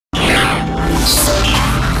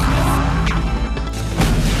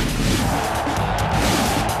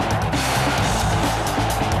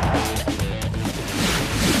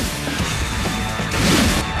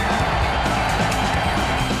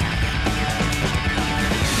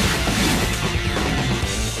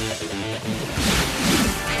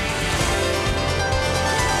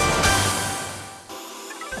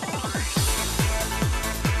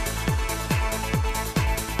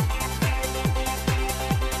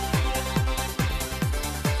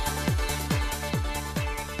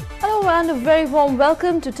And a very warm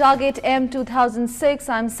welcome to Target M 2006.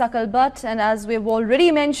 I'm Sakal Bhatt, and as we've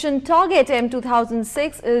already mentioned, Target M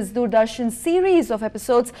 2006 is Doordarshan's series of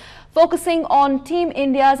episodes focusing on Team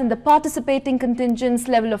India's and the participating contingent's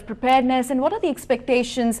level of preparedness and what are the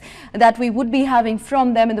expectations that we would be having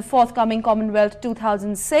from them in the forthcoming Commonwealth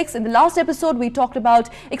 2006. In the last episode, we talked about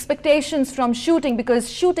expectations from shooting, because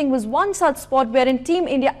shooting was one such sport wherein Team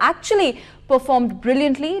India actually performed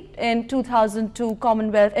brilliantly in 2002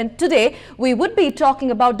 Commonwealth, and today we would be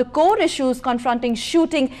talking about the core issues confronting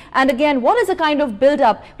shooting, and again what is a kind of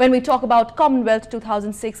build-up when we talk about Commonwealth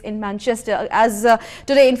 2006 in Manchester. As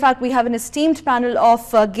today in fact we have an esteemed panel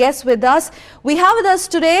of guests with us. We have with us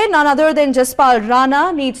today none other than Jaspal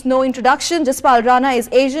Rana. Needs no introduction. Jaspal Rana is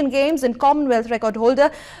Asian Games and Commonwealth record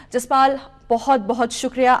holder. Jaspal, बहुत बहुत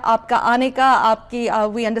शुक्रिया आपका आने का.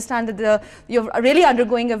 आपकी we understand that you're really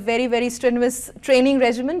undergoing a very strenuous training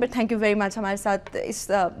regimen, but thank you very much हमारे साथ इस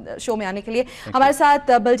शो में आने के लिए. हमारे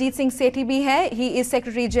साथ बलजीत सिंह सेठी भी है. He is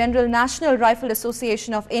Secretary General National Rifle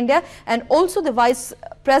Association of India and also the Vice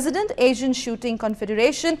President Asian Shooting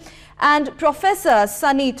Confederation, and Professor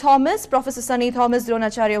Sunny Thomas,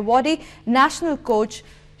 Dronacharya Wadi, National Coach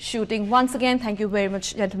Shooting. Once again, thank you very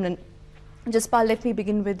much, gentlemen. Jaspal, let me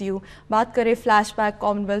begin with you. बात करें flashback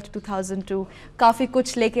Commonwealth 2002. काफ़ी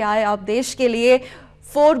कुछ लेके आए आप देश के लिए.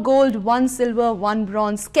 4 gold, 1 silver, 1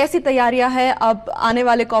 bronze. कैसी तैयारियां हैं अब आने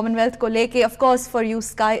वाले Commonwealth को लेके? Of course, for you,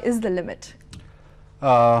 sky is the limit.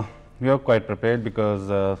 We are quite prepared because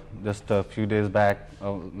just a few days back,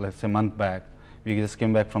 let's say a month back, we just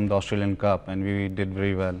came back from the Australian Cup and we did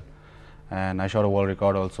very well. And I shot a world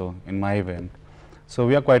record also in my event. So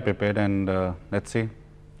we are quite prepared, and let's see.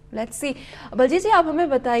 Let's see. Baljeet जी, आप हमें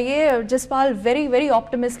बताइए. Jaspal very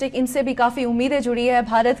optimistic. इनसे भी काफ़ी उम्मीदें जुड़ी है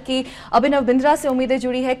भारत की. अभिनव बिंद्रा से उम्मीदें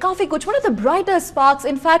जुड़ी है काफ़ी कुछ. One of the brighter sparks.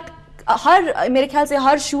 In fact, मेरे ख्याल से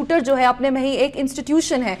हर शूटर जो है अपने में ही एक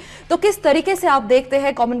इंस्टीट्यूशन है. तो किस तरीके से आप देखते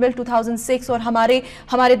हैं कॉमनवेल्थ 2006 और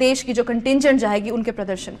हमारे देश की जो कंटिंजेंट जाएगी उनके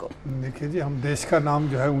प्रदर्शन को? देखिए जी, हम देश का नाम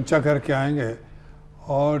जो है ऊंचा करके आएंगे.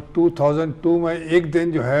 और 2002 में एक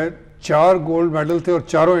दिन जो है 4 गोल्ड मेडल थे और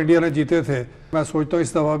चारों इंडिया ने जीते थे. मैं सोचता हूँ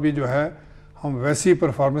इस दफ़ा भी जो है हम वैसी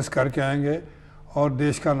परफॉर्मेंस करके आएंगे और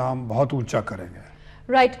देश का नाम बहुत ऊंचा करेंगे.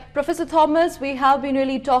 Right. Professor Thomas, we have been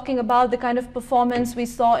really talking about the kind of performance we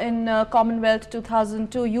saw in Commonwealth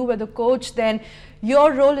 2002. You were the coach then.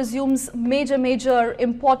 Your role assumes major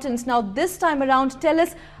importance. Now this time around, tell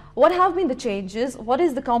us what have been the changes, what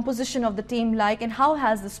is the composition of the team like, and how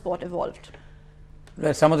has the sport evolved?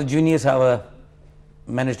 Well, some of the juniors have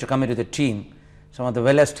managed to come into the team. Some of the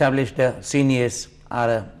well-established seniors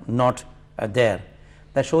are not there.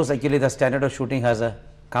 That shows actually the standard of shooting has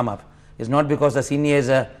come up. It's not because the seniors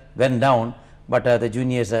went down, but the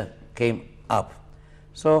juniors came up.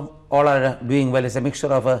 So all are doing well. It's a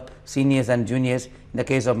mixture of seniors and juniors in the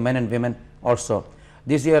case of men and women also.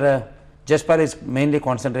 This year Jaspal is mainly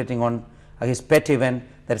concentrating on his pet event,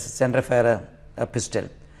 that is center fire pistol.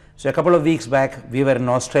 So a couple of weeks back we were in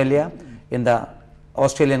Australia in the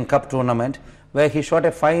Australian Cup tournament, where he shot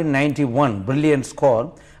a 591, brilliant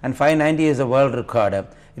score, and 590 is a world record.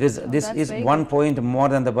 This is 1 point more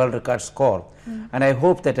than the world record score, and I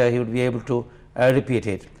hope that he would be able to repeat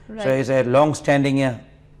it. Right. So it's a long-standing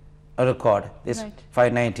record, this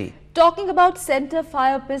 590. Talking about center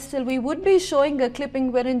fire pistol, we would be showing a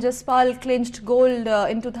clipping wherein Jaspal clinched gold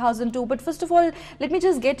in 2002. But first of all, let me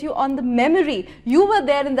just get you on the memory. You were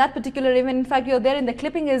there in that particular event. In fact, you're there in the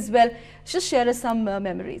clipping as well. Just share us some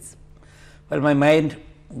memories. Well, my mind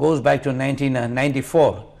goes back to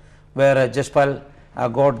 1994, where Jaspal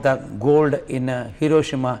got the gold in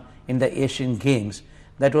Hiroshima in the Asian Games.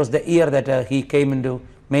 That was the year that he came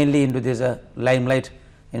mainly into this limelight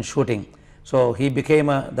in shooting. So he became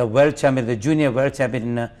the world champion, the junior world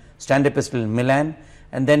champion in stand-up pistol in Milan,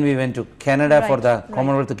 and then we went to Canada for the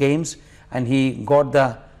Commonwealth Games, and he got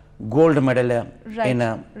the gold medal in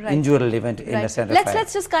an individual event in the center fire.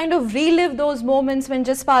 Let's just kind of relive those moments when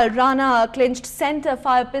Jaspal Rana clinched center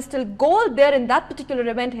fire pistol gold there in that particular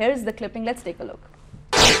event. Here is the clipping. Let's take a look.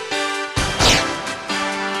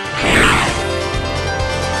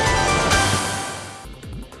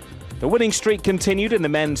 The winning streak continued in the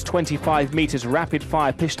men's 25 metres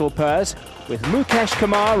rapid-fire pistol pairs, with Mukesh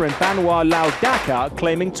Kumar and Banwar Lal Dakar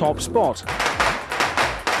claiming top spot.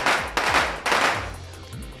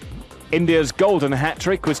 India's golden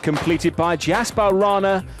hat-trick was completed by Jaspal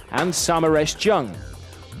Rana and Samaresh Jung.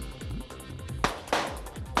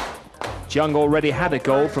 Jung already had a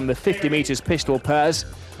goal from the 50 metres pistol pairs,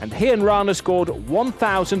 and he and Rana scored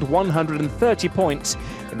 1,130 points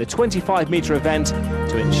in the 25-metre event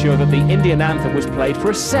to ensure that the Indian anthem was played for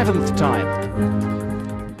a 7th time.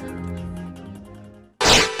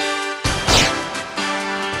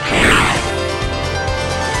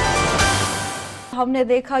 हमने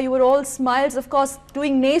देखा, you were all smiles, of course,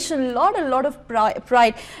 doing nation a lot of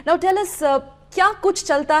pride. Now tell us, क्या कुछ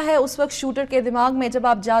चलता है उस वक्त shooter के दिमाग में जब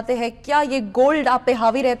आप जाते हैं? क्या ये गोल्ड आप पे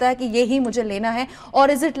हावी रहता है कि यही मुझे लेना है, और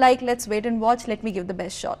is it like let's wait and watch, let me give the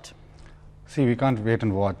best shot? See, we can't wait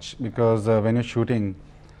and watch because when you're shooting,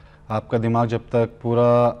 आपका दिमाग जब तक पूरा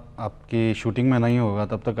आपकी शूटिंग में नहीं होगा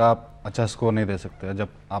तब तक आप अच्छा स्कोर नहीं दे सकते. जब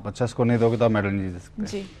आप अच्छा स्कोर नहीं दोगे तो आप मेडल नहीं जीत सकते.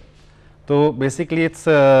 जी. So basically it's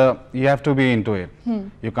you have to be into it.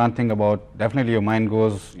 You can't think about, definitely your mind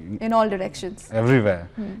goes in all directions, everywhere,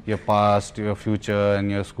 your past, your future, and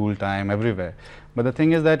your school time, everywhere. But the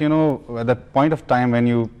thing is that, you know, at the point of time when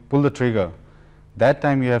you pull the trigger, that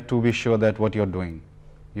time you have to be sure that what you're doing,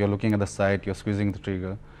 you're looking at the sight, you're squeezing the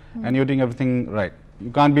trigger, and you're doing everything right.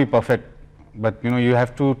 You can't be perfect, but you know, you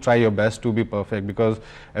have to try your best to be perfect because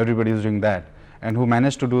everybody is doing that, and who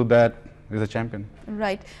managed to do that is a champion.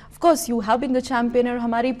 Right. Of course, you have been the champion, और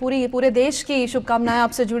हमारी पूरे देश की शुभकामनाएं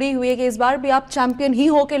आपसे जुड़ी हुई है कि इस बार भी आप चैंपियन ही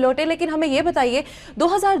होके लौटे. लेकिन हमें ये बताइए,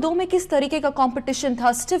 2002 में किस तरीके का कंपटीशन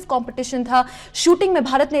था? स्टिफ कंपटीशन था. शूटिंग में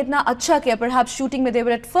भारत ने इतना अच्छा किया, परहैप्स शूटिंग में दे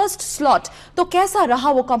वर एट फर्स्ट स्लॉट. तो कैसा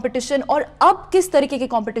रहा वो कंपटीशन, और अब किस तरीके के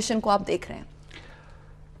कंपटीशन को आप देख रहे हैं?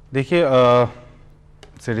 देखिए,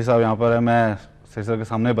 सिटी साहब यहाँ पर है, मैं सिटी साहब के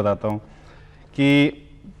सामने बताता हूँ कि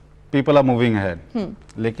पीपल आर मूविंग अहेड,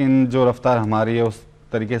 लेकिन जो रफ्तार हमारी है उस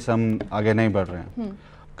तरीके से हम आगे नहीं बढ़ रहे हैं.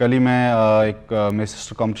 कल ही मैं एक मेरी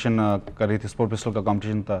सिस्टर कॉम्पिटिशन कर रही थी, स्पोर्ट पिस्टल का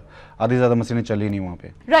कॉम्पिटिशन था, आधी ज़्यादा मशीनें चली नहीं वहाँ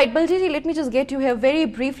पे. Right. Baljeet ji, let me just get you here very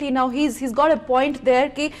briefly now. he's got a point there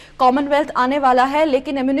कि कॉमनवेल्थ आने वाला है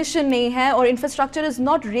लेकिन एम्यूनिशन नहीं है और infrastructure is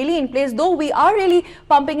not really in place, दो we are really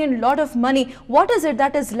pumping in lot of money. What is it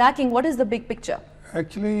that is lacking? What is the big picture?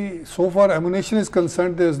 Actually, so far ammunition is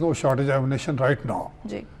concerned, there is no shortage of ammunition right now.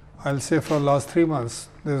 Ji. I'll say for the last 3 months,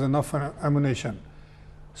 there is enough ammunition.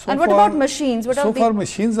 So and what about machines? What so far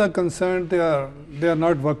machines are concerned, they are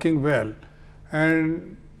not working well,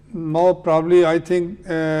 and now probably I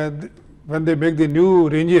think when they make the new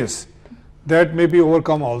ranges, that may be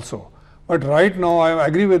overcome also. But right now I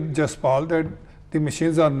agree with Jaspal that the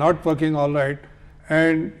machines are not working all right,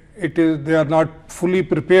 and they are not fully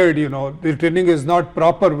prepared. You know, the training is not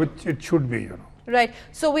proper, which it should be. You know. Right.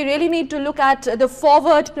 So we really need to look at the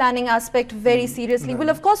forward planning aspect very seriously. We'll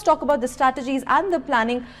of course talk about the strategies and the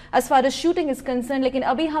planning as far as shooting is concerned. लेकिन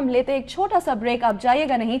अभी हम लेते हैं एक छोटा सा break. आप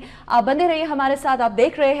जाइएगा नहीं, आप बने रहिए हमारे साथ. आप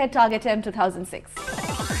देख रहे हैं target M 2006.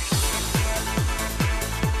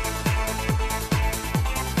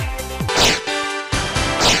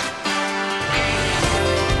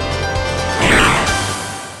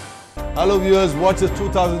 Hello viewers, watch this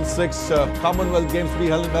 2006 Commonwealth Games to be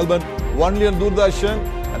held in Melbourne, only on Doordarshan,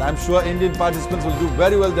 and I'm sure Indian participants will do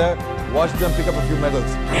very well there. Watch them pick up a few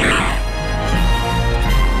medals.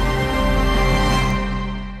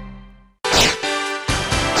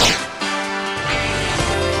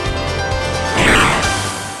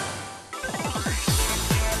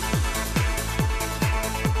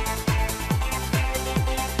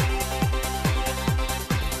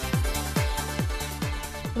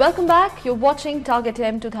 Welcome back. You're watching Target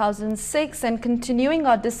M 2006 and continuing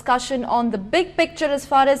our discussion on the big picture as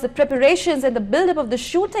far as the preparations and the build-up of the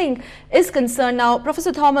shooting is concerned. Now,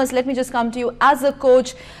 Professor Thomas, let me just come to you. As a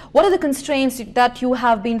coach, what are the constraints that you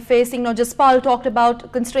have been facing? Now, Jaspal talked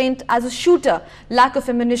about constraint as a shooter, lack of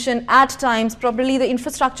ammunition at times, probably the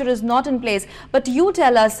infrastructure is not in place. But you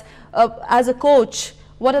tell us, as a coach,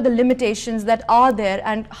 what are the limitations that are there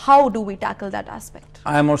and how do we tackle that aspect?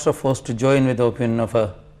 I am also forced to join with the opinion of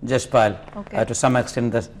Jaspal to some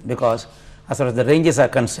extent, because as far as the ranges are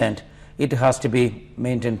concerned, it has to be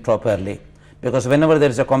maintained properly, because whenever there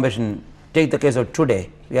is a competition, take the case of today,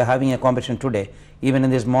 we are having a competition today, even in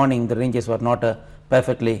this morning the ranges were not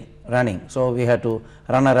perfectly running, so we had to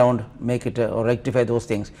run around, make it or rectify those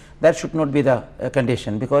things. That should not be the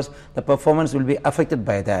condition, because the performance will be affected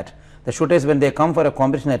by that. The shooters, when they come for a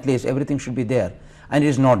competition, at least everything should be there, and it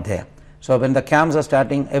is not there. So when the camps are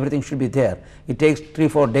starting, everything should be there. It takes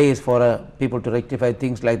 3-4 days for people to rectify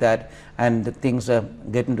things like that, and the things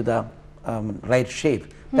get into the right shape.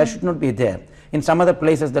 That should not be there. In some other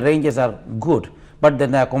places the ranges are good, but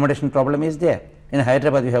then the accommodation problem is there. In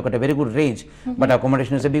Hyderabad we have got a very good range, but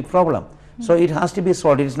accommodation is a big problem. So it has to be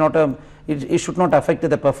solved. It's not it should not affect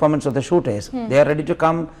the performance of the shooters. They are ready to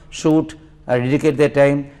come, shoot, dedicate their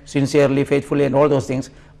time sincerely, faithfully, and all those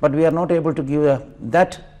things, but we are not able to give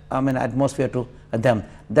that atmosphere to them.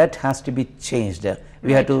 That has to be changed.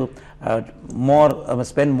 We have to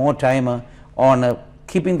spend more time on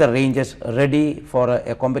keeping the ranges ready for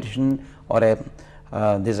a competition or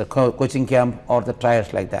there's a coaching camp or the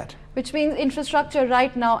trials like that. Which means infrastructure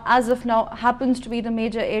right now, as of now, happens to be the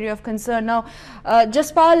major area of concern. Now,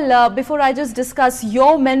 Jaspal, before I just discuss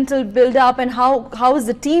your mental build-up and how is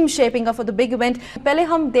the team shaping up for the big event, पहले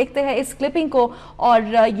हम देखते हैं इस clipping को और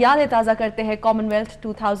यादें ताज़ा करते हैं कॉमनवेल्थ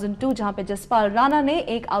 2002 जहां पे जसपाल राणा ने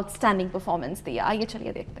एक आउटस्टैंडिंग परफॉर्मेंस दिया. आइए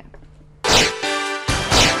चलिए देखते हैं.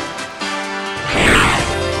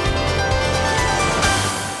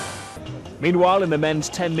 Meanwhile, in the men's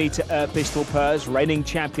 10-metre air pistol pairs, reigning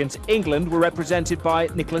champions England were represented by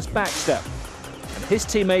Nicholas Baxter and his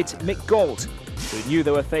teammate Mick Galt, who knew they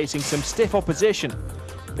were facing some stiff opposition,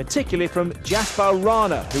 particularly from Jaspal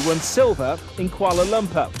Rana, who won silver in Kuala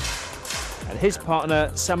Lumpur, and his partner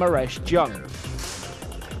Samaresh Jung.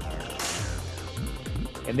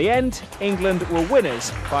 In the end, England were winners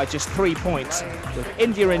by just 3 points, with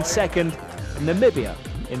India in second and Namibia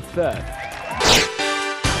in third.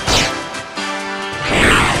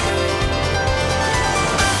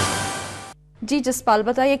 जी जसपाल,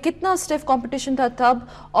 बताइए कितना stiff competition था तब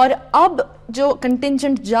और अब जो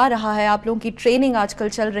contingent जा रहा है, आप लोगों की ट्रेनिंग आजकल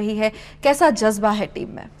चल रही है, कैसा जज्बा है टीम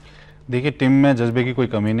में? देखिए, टीम में जज्बे की कोई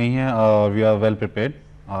कमी नहीं है और we are well prepared,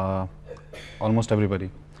 almost everybody,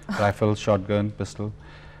 rifle, shotgun, pistol,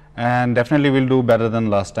 and definitely we'll do better than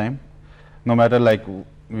last time, no matter like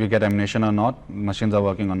we get ammunition or not, machines are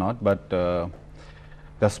working or not, but the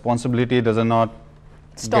responsibility does not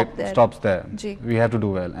stops there. We have to do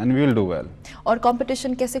well and we will do well. और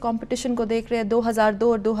competition, कैसे competition को देख रहे हैं? 2002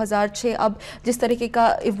 और 2006 अब जिस तरीके का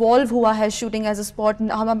इवॉल्व हुआ है शूटिंग एज अ स्पोर्ट,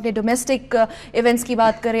 हम अपने डोमेस्टिक इवेंट्स की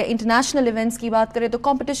बात करें, इंटरनेशनल इवेंट्स की बात करें, तो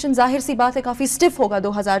कंपटीशन जाहिर सी बात है काफ़ी स्टिफ होगा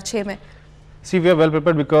 2006 में. See, we are well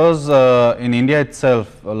prepared because in India itself,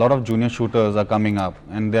 a lot of junior shooters are coming up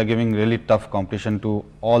and they are giving really tough competition to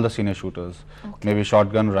all the senior shooters. Okay. Maybe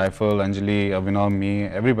shotgun, rifle, Anjali, Abhinav, me,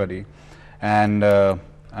 everybody. And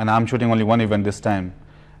I'm shooting only one event this time.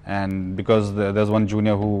 And because there's one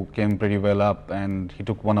junior who came pretty well up and he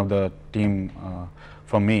took one of the team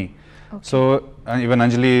from me. Okay. So even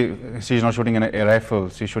Anjali, she's not shooting a rifle,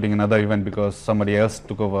 she's shooting another event because somebody else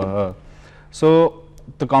took over her. So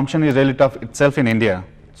the competition is really tough itself in India,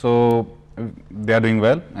 so they are doing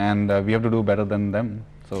well and we have to do better than them.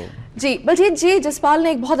 So जी बलजीत जी, जसपाल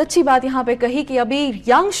ने एक बहुत अच्छी बात यहाँ पे कही कि अभी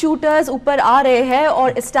यंग शूटर्स ऊपर आ रहे हैं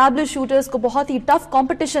और एस्टैब्लिश शूटर्स को बहुत ही टफ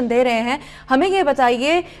कंपटीशन दे रहे हैं. हमें ये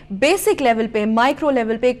बताइए, बेसिक लेवल पे, माइक्रो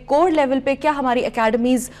लेवल पे, कोर लेवल पे क्या हमारी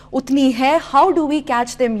एकेडमीज उतनी है? How do we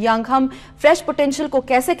catch them young? हम फ्रेश पोटेंशियल को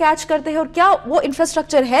कैसे कैच करते हैं और क्या वो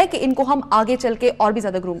इंफ्रास्ट्रक्चर है कि इनको हम आगे चल के और भी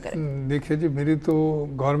ज्यादा ग्रूम करें? देखिए जी, मेरी तो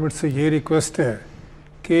गवर्नमेंट से ये रिक्वेस्ट है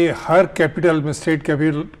कि हर कैपिटल में, स्टेट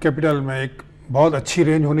कैपिटल में एक बहुत अच्छी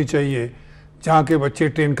रेंज होनी चाहिए जहाँ के बच्चे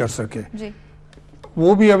ट्रेन कर सके.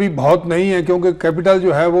 वो भी अभी बहुत नहीं है क्योंकि कैपिटल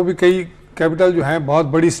जो है वो भी कई कैपिटल जो है बहुत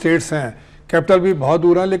बड़ी स्टेट्स हैं, कैपिटल भी बहुत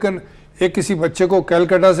दूर है, लेकिन एक किसी बच्चे को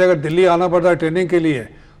कलकत्ता से अगर दिल्ली आना पड़ता है ट्रेनिंग के लिए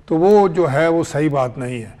तो वो जो है वो सही बात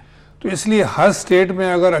नहीं है. तो इसलिए हर स्टेट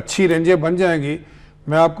में अगर अच्छी रेंजें बन जाएंगी,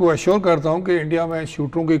 मैं आपको अश्योर करता हूँ कि इंडिया में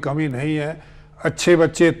शूटरों की कमी नहीं है. अच्छे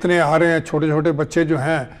बच्चे इतने आ रहे हैं, छोटे छोटे बच्चे जो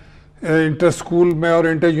हैं इंटर स्कूल में और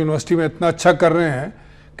इंटर यूनिवर्सिटी में इतना अच्छा कर रहे हैं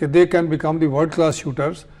कि they can become the world class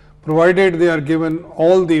shooters provided they are given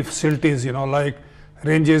all the facilities, you know, like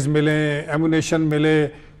ranges मिले, एमुनेशन मिले,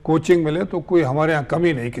 कोचिंग मिले, तो कोई हमारे यहाँ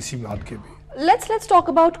कमी नहीं किसी बात की भी. Let's talk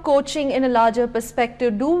about coaching in a larger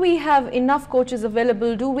perspective. Do we have enough coaches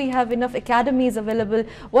available? Do we have enough academies available?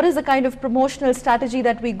 What is the kind of promotional strategy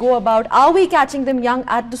that we go about? Are we catching them young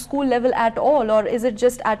at the school level at all, or is it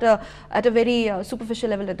just at a very superficial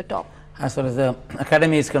level at the top? As far as the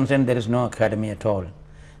academy is concerned, there is no academy at all.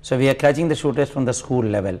 So we are catching the shooters from the school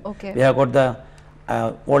level. Okay. We have got the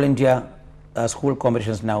all India school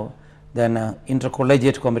competitions now. Then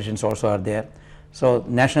intercollegiate competitions also are there. So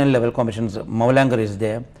national level competitions, Maulangar is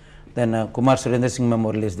there, then Kumar Surendra Singh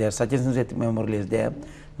Memorial is there, Sachin Singh Memorial is there,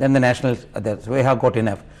 then the nationals are there. So we have got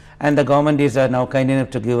enough, and the government is now kind enough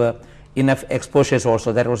to give enough exposures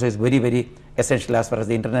also. That also is very, very essential as far as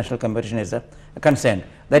the international competition is concerned.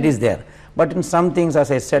 That is there. But in some things,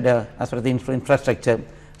 as I said, as far as the infrastructure,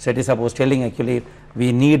 Sethi was telling, actually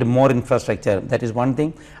we need more infrastructure. That is one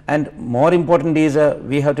thing. And more important is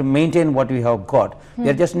we have to maintain what we have got. We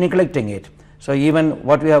are just neglecting it. So even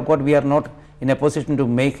what we have got, we are not in a position to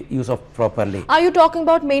make use of properly. Are you talking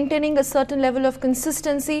about maintaining a certain level of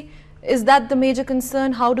consistency? Is that the major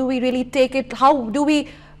concern? How do we really take it? How do we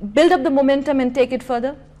build up the momentum and take it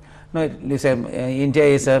further? No, listen, India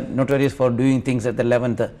is notorious for doing things at the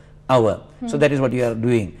 11th hour. So that is what you are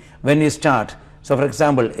doing. When you start, so for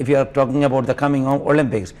example, if you are talking about the coming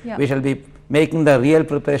Olympics, we shall be making the real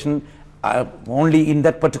preparation only in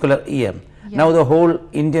that particular year. Now the whole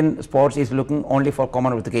Indian sports is looking only for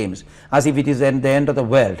Commonwealth Games, as if it is the end of the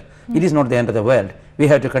world. It is not the end of the world. We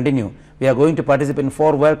have to continue. We are going to participate in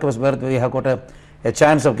 4 World Cups where we have got a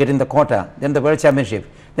chance of getting the quota, then the World Championship,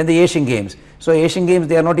 then the Asian Games. So Asian Games,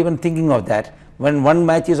 they are not even thinking of that. When one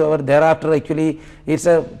match is over, thereafter actually it's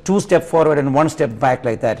a 2 step forward and 1 step back,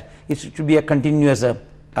 like that. It should be a continuous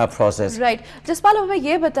process. Right. Jaspal, हमें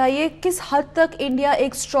ये बताइए किस हद तक India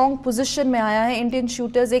एक strong position में आया है, इंडियन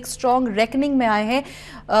शूटर्स एक स्ट्रॉन्ग रेकनिंग में आए हैं.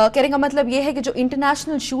 कहने का मतलब ये है कि जो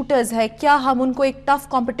इंटरनेशनल शूटर्स है, क्या हम उनको एक टफ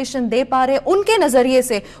कंपटीशन दे पा रहे हैं? उनके नज़रिए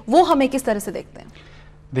से वो हमें किस तरह से देखते हैं?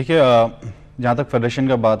 देखिए, जहाँ तक फेडरेशन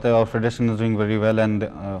का बात है, और federation is doing very well and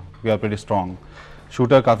we are pretty strong.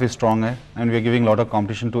 Shooter काफ़ी स्ट्रॉन्ग है and we are giving lot of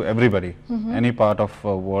competition to everybody, any part of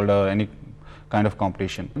world और any kind of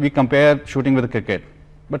competition. We compare shooting with cricket,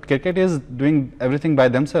 but cricket is doing everything by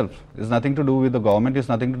themselves. It's nothing to do with the government, it's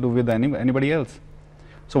nothing to do with anybody else.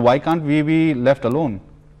 So why can't we be left alone?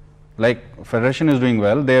 Like, federation is doing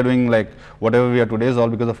well, they are doing like whatever we are today is all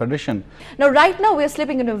because of federation. Now right now we are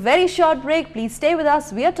slipping into a very short break. Please stay with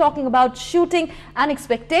us. We are talking about shooting and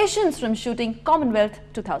expectations from shooting Commonwealth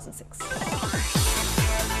 2006.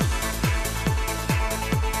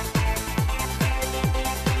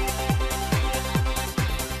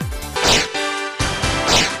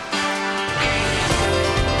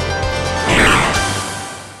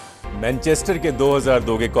 Manchester के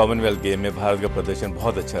 2002 के Commonwealth game में भारत का प्रदर्शन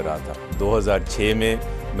बहुत अच्छा रहा था. 2006 में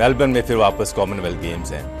मेलबर्न में फिर वापस कॉमनवेल्थ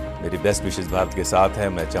गेम्स हैं. मेरी बेस्ट विशेस भारत के साथ हैं.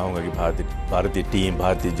 मैं चाहूँगा कि भारतीय टीम,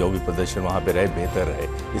 भारतीय जो भी प्रदर्शन वहाँ पे रहे, बेहतर रहे.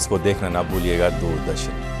 इसको देखना ना भूलिएगा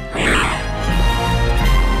Doordarshan.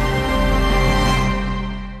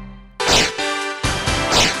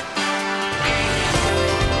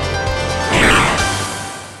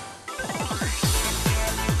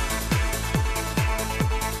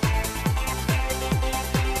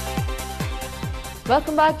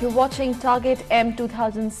 Welcome back. You're watching Target M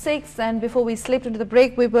 2006, and before we slipped into the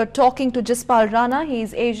break, we were talking to Jaspal Rana. He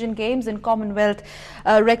is Asian Games and Commonwealth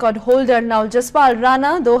record holder. Now, Jaspal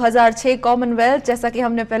Rana, 2006 Commonwealth, जैसा कि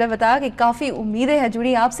हमने पहले बताया कि काफ़ी उम्मीदें हैं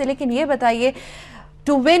जुड़ी आपसे, लेकिन ये बताइए,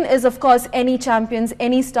 to win is of course any champions,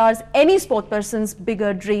 any stars, any sport person's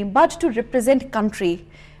bigger dream, but to represent country,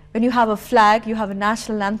 when you have a flag, you have a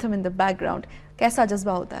national anthem in the background, कैसा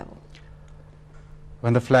जज्बा होता है वो?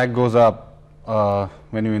 When the flag goes up,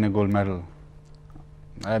 when you win a gold medal,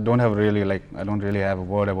 I don't really have a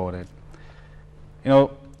word about it. You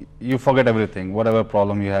know, you forget everything, whatever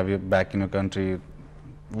problem you have back in your country,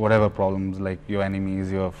 whatever problems, like your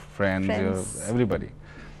enemies, your friends. Everybody.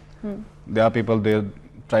 There are people, they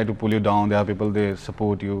try to pull you down, there are people, they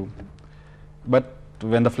support you. But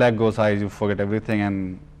when the flag goes high, you forget everything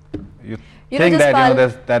and you think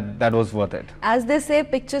that that was worth it. As they say,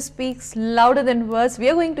 picture speaks louder than words. We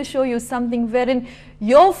are going to show you something wherein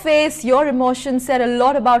your face, your emotions said a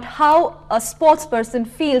lot about how a sports person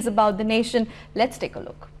feels about the nation. Let's take a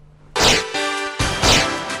look.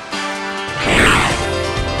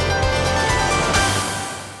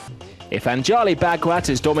 If Anjali Bhagwat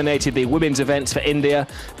has dominated the women's events for India,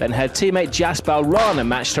 then her teammate Jaspal Rana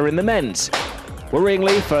matched her in the men's.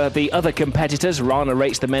 Worryingly for the other competitors, Rana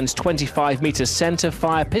rates the men's 25-metre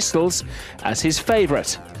centre-fire pistols as his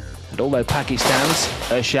favourite. And although Pakistan's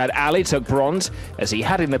Irshad Ali took bronze, as he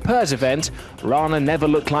had in the Purs event, Rana never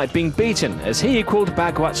looked like being beaten, as he equalled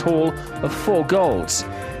Bhagwat's haul of 4 golds.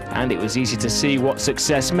 And it was easy to see what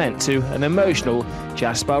success meant to an emotional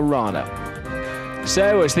Jaspal Rana.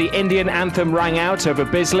 So, as the Indian anthem rang out over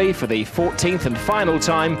Bisley for the 14th and final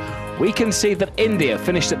time, we can see that India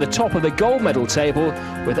finished at the top of the gold medal table,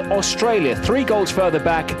 with Australia 3 golds further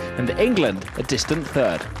back and England a distant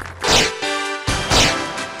third.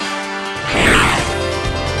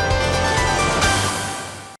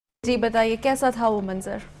 जी बताइए कैसा था वो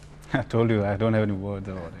मंजर? I told you, I don't have any words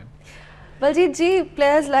about it. Baljeet ji,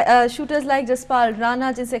 players shooters like Jaspal,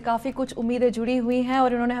 Rana, जिनसे काफ़ी कुछ उम्मीदें जुड़ी हुई हैं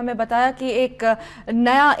और इन्होंने हमें बताया कि एक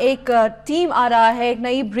नया टीम आ रहा है, एक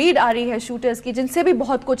नई ब्रीड आ रही है शूटर्स की, जिनसे भी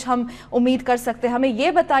बहुत कुछ हम उम्मीद कर सकते हैं। हमें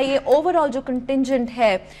ये बताइए, ओवरऑल जो कंटिंजेंट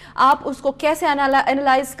है, आप उसको कैसे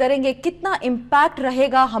एनालाइज करेंगे? कितना इम्पैक्ट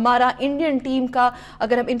रहेगा हमारा इंडियन टीम का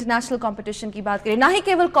अगर हम इंटरनेशनल कॉम्पिटिशन की बात करें, ना ही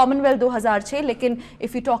केवल कॉमनवेल्थ 2006, लेकिन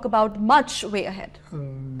if you talk about much way ahead?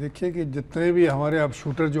 देखिए कि जितने भी हमारे अब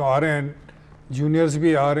शूटर जो आ रहे हैं, जूनियर्स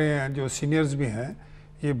भी आ रहे हैं, जो सीनियर्स भी हैं,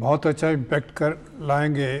 ये बहुत अच्छा इम्पैक्ट कर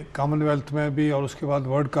लाएंगे कॉमनवेल्थ में भी और उसके बाद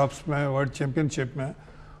वर्ल्ड कप्स में, वर्ल्ड चैम्पियनशिप में।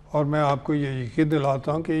 और मैं आपको ये यकीन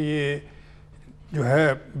दिलाता हूँ कि ये जो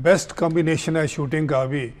है बेस्ट कॉम्बिनेशन है शूटिंग का।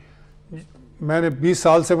 अभी मैंने 20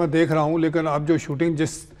 साल से मैं देख रहा हूँ, लेकिन अब जो शूटिंग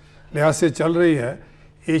जिस लिहाज से चल रही है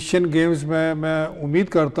एशियन गेम्स में, मैं उम्मीद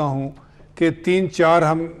करता हूँ कि 3-4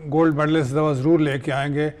 हम गोल्ड मेडल इस दफ़ा ज़रूर लेके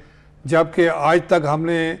आएंगे, जबकि आज तक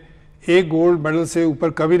हमने एक गोल्ड मेडल से ऊपर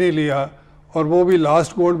कभी नहीं लिया, और वो भी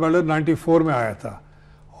लास्ट गोल्ड मेडल 94 में आया था।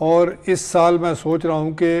 और इस साल मैं सोच रहा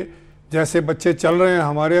हूँ कि जैसे बच्चे चल रहे हैं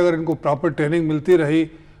हमारे, अगर इनको प्रॉपर ट्रेनिंग मिलती रही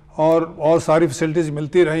और सारी फैसिलिटीज़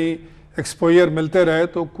मिलती रही, एक्सपोजर मिलते रहे,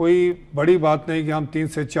 तो कोई बड़ी बात नहीं कि हम 3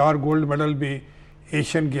 से 4 गोल्ड मेडल भी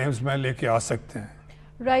एशियन गेम्स में लेके आ सकते हैं।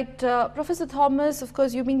 Right, Professor Thomas, of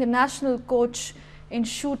course, you being the national coach in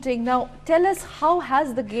shooting. Now, tell us, how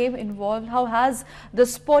has the game evolved? How has the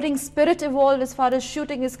sporting spirit evolved as far as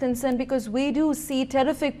shooting is concerned? Because we do see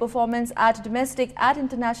terrific performance at domestic, at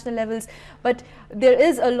international levels, but there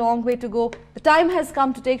is a long way to go. The time has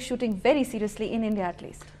come to take shooting very seriously in India, at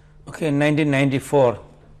least. Okay, in 1994,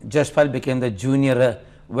 Jaspal became the junior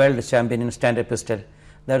world champion in standard pistol.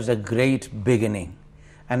 That was a great beginning,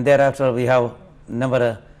 and thereafter we have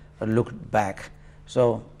never looked back. So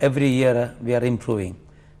every year we are improving.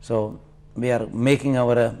 So we are making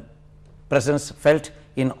our presence felt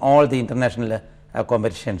in all the international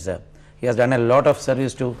competitions. He has done a lot of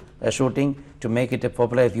service to shooting to make it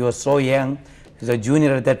popular. He was so young, he was a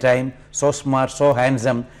junior at that time, so smart, so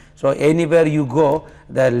handsome. So anywhere you go,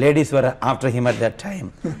 the ladies were after him at that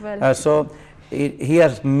time. Well. So he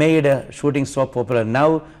has made shooting so popular.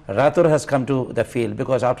 Now Rathur has come to the field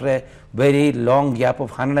because after a very long gap of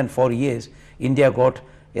 104 years, India got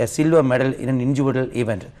a silver medal in an individual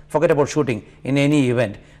event. Forget about shooting, in any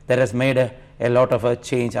event that has made a lot of a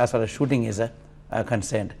change as far as shooting is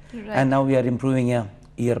concerned. Right. And now we are improving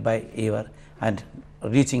year by year and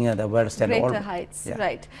reaching the world standard. Greater heights,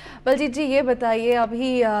 right. Baljeet जी, ये बताइए,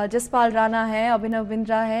 अभी जसपाल राणा है, अभिनव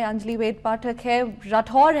बिंद्रा है, अंजलि वेद पाठक है,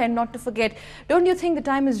 राठौर है, not to forget. Don't you think the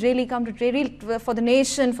time has really come to really, for the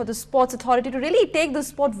nation, for the sports authority to really take the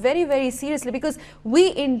sport very, very seriously, because we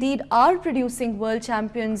indeed are producing world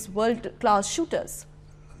champions, world-class shooters?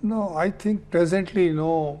 No, I think presently,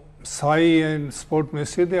 Sai and Sport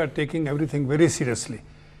Ministry, they are taking everything very seriously,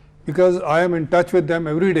 because I am in touch with them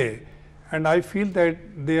every day. And I feel that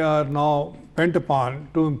they are now bent upon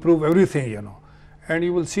to improve everything, And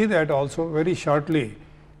you will see that also very shortly.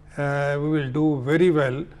 We will do very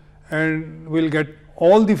well, and we'll get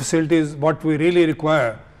all the facilities what we really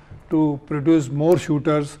require to produce more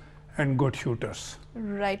shooters and good shooters.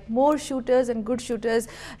 Right, more shooters and good shooters.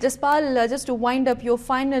 Jaspal, just to wind up your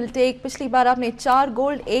final take, पिछली बार आपने 4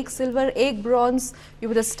 gold, 1 silver, 1 bronze. You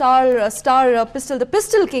were the star pistol, the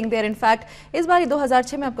pistol king there. In fact, इस बार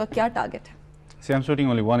 2006 में आपका क्या target है? See, I'm shooting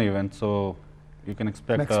only one event, so you can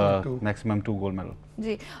expect maximum 2 gold medals.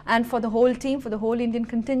 Ji, and for the whole team, for the whole Indian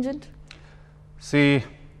contingent? See,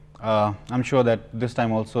 I'm sure that this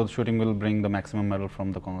time also shooting will bring the maximum medal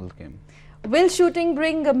from the Commonwealth game. Will shooting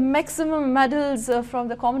bring maximum medals from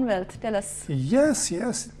the Commonwealth? Tell us.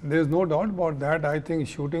 Yes, there's no doubt about that. I think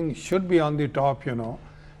shooting should be on the top,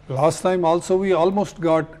 Last time also we almost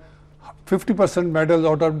got 50% medals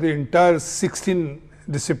out of the entire 16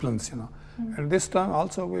 disciplines, And this time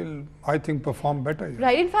also we'll, I think, perform better.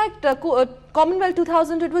 Right. In fact, Commonwealth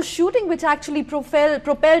 2000, it was shooting which actually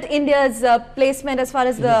propelled India's placement as far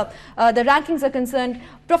as the rankings are concerned.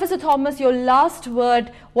 Professor Thomas, your last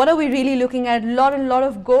word. What are we really looking at? A lot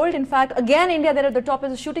of gold. In fact, again, India there at the top as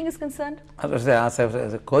the shooting is concerned. As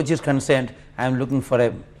the coach is concerned, I am looking for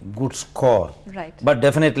a good score. Right. But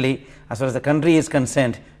definitely, as far as the country is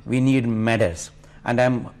concerned, we need medals. And I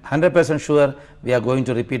am 100% sure we are going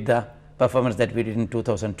to repeat the performance that we did in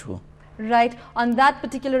 2002. Right. On that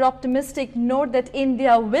particular optimistic note that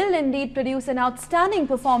India will indeed produce an outstanding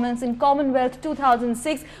performance in Commonwealth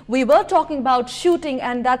 2006. We were talking about shooting,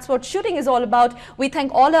 and that's what shooting is all about. We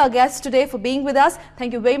thank all our guests today for being with us.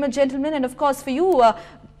 Thank you very much, gentlemen. And of course, for you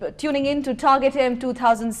tuning in to Target M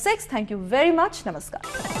 2006, thank you very much.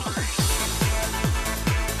 Namaskar.